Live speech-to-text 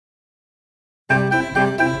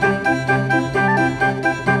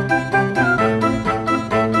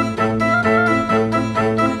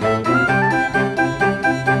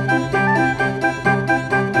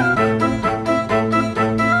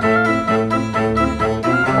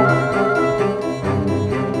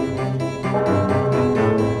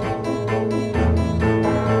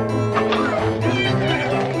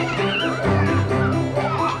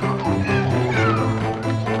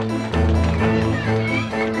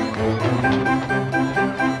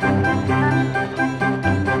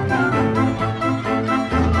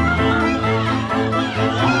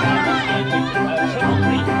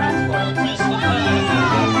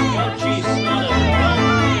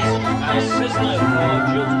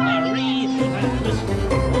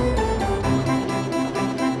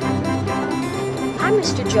I'm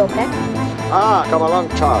Mr. Joker. Ah, come along,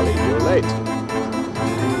 Charlie. You're late.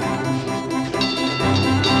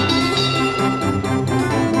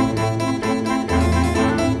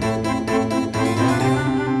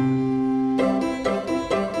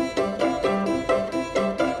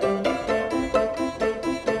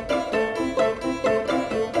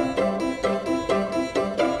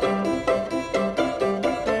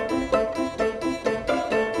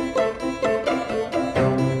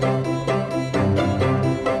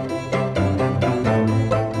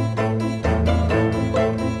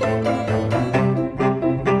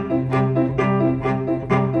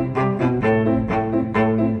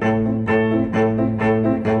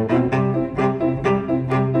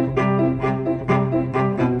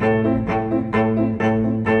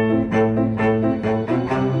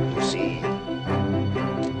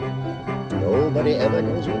 Nobody ever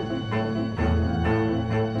goes in.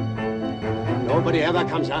 Nobody ever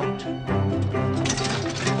comes out.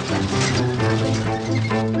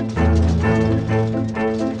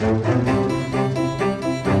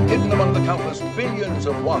 Hidden among the countless billions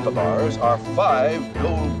of Wonka bars are 5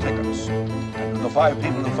 gold tickets. And to the 5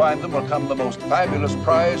 people who find them will come the most fabulous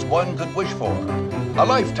prize one could wish for. A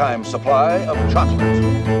lifetime supply of chocolate.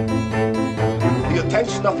 The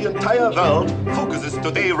attention of the entire world focuses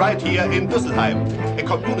today right here in Düsseldorf, a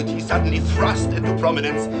community suddenly thrust into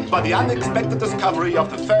prominence by the unexpected discovery of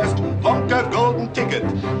the first Wonka golden ticket.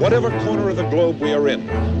 Whatever corner of the globe we are in,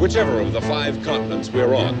 whichever of the 5 continents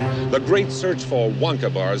we're on, the great search for Wonka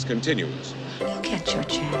bars continues. You'll get your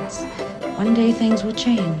chance. One day things will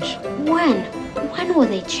change. When? When will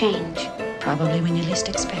they change? Probably when you least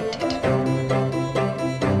expect it.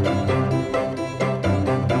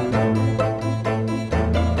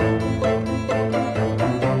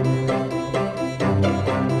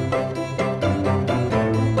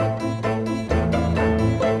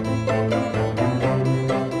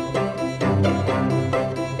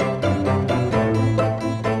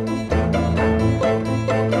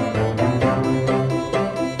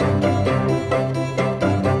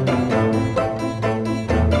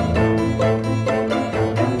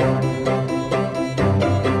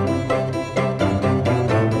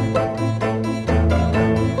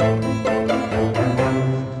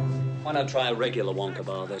 Why not try a regular Wonka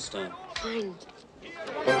bar this time? Fine.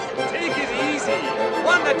 Take it easy.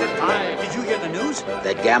 One at a time. Did you hear the news?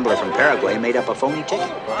 That gambler from Paraguay made up a phony ticket.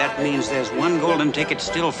 That means there's one golden ticket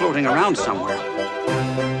still floating around somewhere.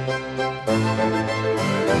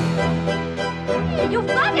 You've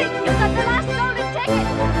got it! You've got the last golden ticket!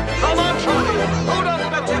 Come on, Charlie. Hold on to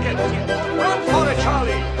the ticket. Run for it,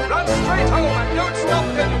 Charlie. Run straight home and don't stop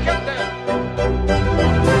till you get there.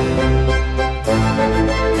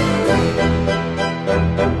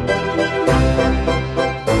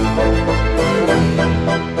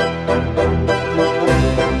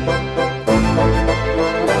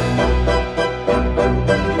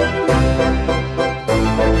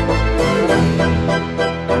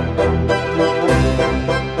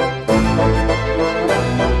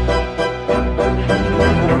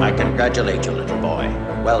 I congratulate you, little boy.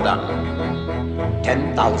 Well done.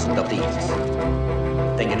 10,000 of these.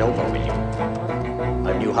 Think it over, will you?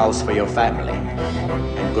 A new house for your family,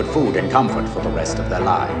 and good food and comfort for the rest of their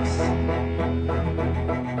lives.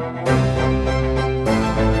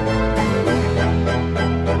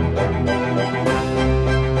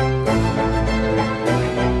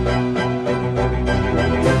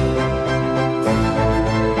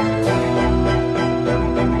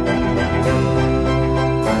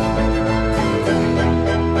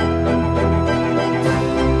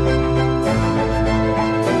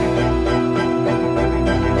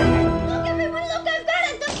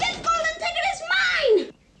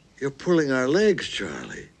 You're pulling our legs,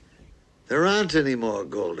 Charlie. There aren't any more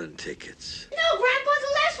golden tickets. No, Grandpa,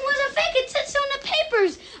 the last one was a fake. It said so in the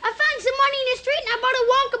papers. I found some money in the street and I bought a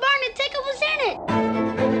Wonka bar and the ticket was in it.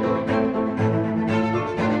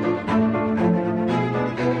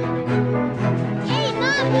 Hey,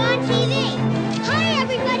 Mom, we're on TV. Hi,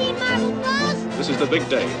 everybody in Marble Falls. This is the big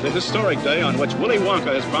day, the historic day on which Willy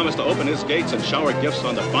Wonka has promised to open his gates and shower gifts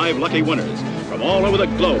on the 5 lucky winners. From all over the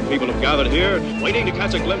globe, people have gathered here, waiting to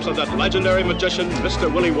catch a glimpse of that legendary magician, Mr.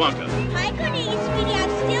 Willy Wonka. Hi, Cornelius, sweetie. I've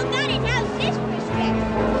still got it. How's this perspective?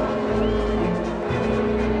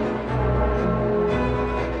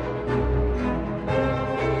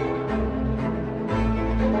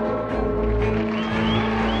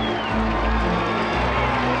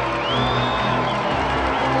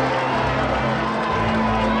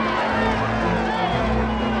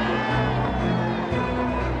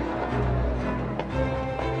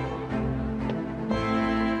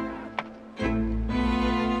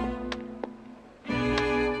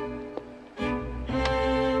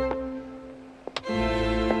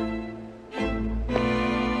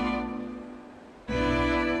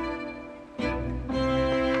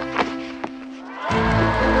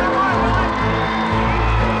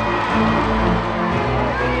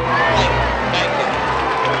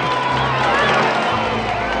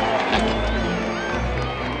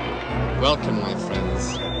 Welcome, my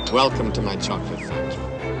friends. Welcome to my chocolate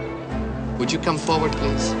factory. Would you come forward,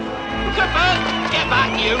 please? Cooper, get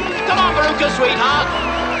back, you. Come on, Veruca, sweetheart.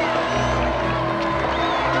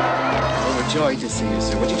 Overjoyed to see you,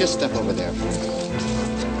 sir. Would you just step over there for a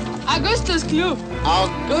minute? Augustus Clue.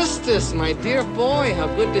 Augustus, my dear boy, how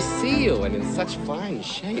good to see you, and in such fine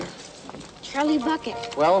shape. Charlie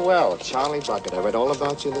Bucket. Well, well, Charlie Bucket. I read all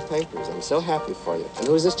about you in the papers. I'm so happy for you. And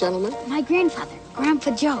who is this gentleman? My grandfather,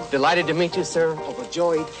 Grandpa Joe. Delighted to meet you, sir.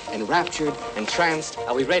 Overjoyed, enraptured, entranced.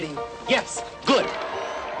 Are we ready? Yes. Good.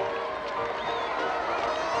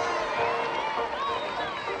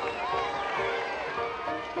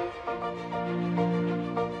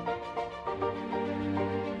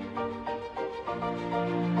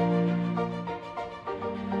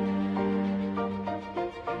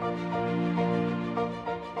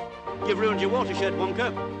 You've ruined your watershed,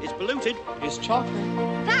 Wonka. It's polluted. It's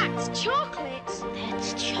chocolate. That's chocolate.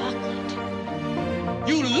 That's chocolate.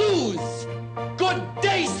 You lose! Good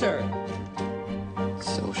day, sir!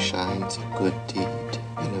 So shines a good deed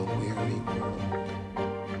in a weary world.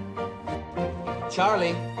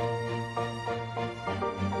 Charlie.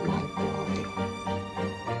 My boy.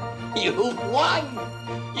 You won!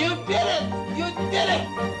 You did it! You did it!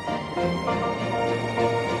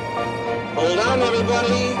 Hold on,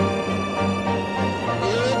 everybody.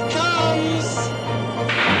 Here it comes!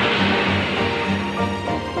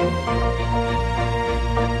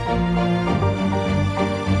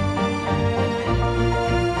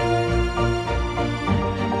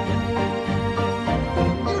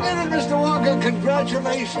 You did it, Mr. Wonka.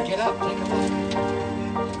 Congratulations. Get up, take a look.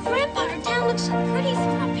 Grandpa, our town looks so pretty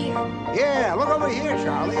from up here. Yeah, look over here,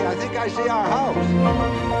 Charlie. I think I see our house.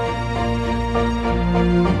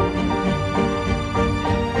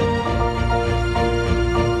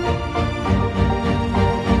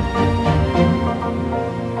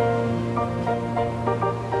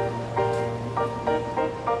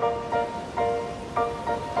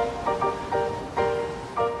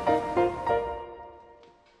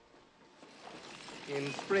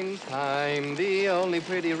 In springtime, the only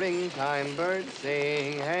pretty ring time, birds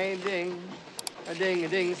sing, hey ding, a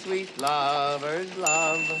ding, sweet lovers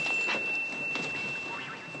love.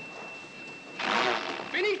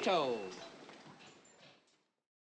 Finito!